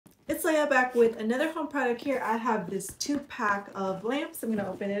It's Leia back with another home product here. I have this 2-pack of lamps. I'm going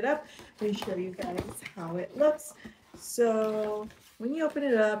to open it up and show you guys how it looks. So when you open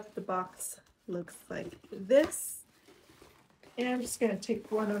it up, the box looks like this. And I'm just going to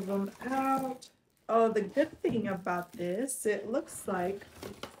take one of them out. Oh, the good thing about this, it looks like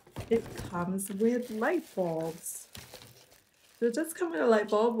it comes with light bulbs. So it does come with a light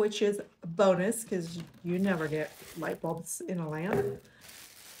bulb, which is a bonus because you never get light bulbs in a lamp.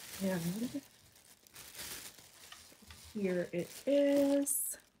 And here it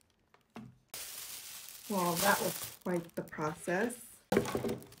is. Well, that was quite the process. Let's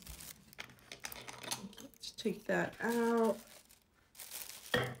take that out.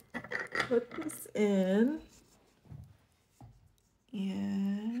 Put this in.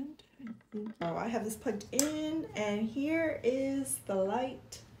 And I have this plugged in, and here is the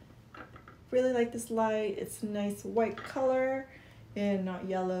light. Really like this light. It's a nice white color and not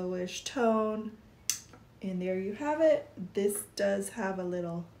yellowish tone. And there you have it. This does have a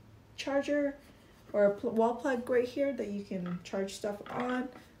little charger or a wall plug right here that you can charge stuff on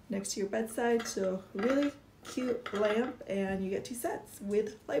next to your bedside. So really cute lamp, and you get 2 sets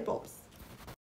with light bulbs.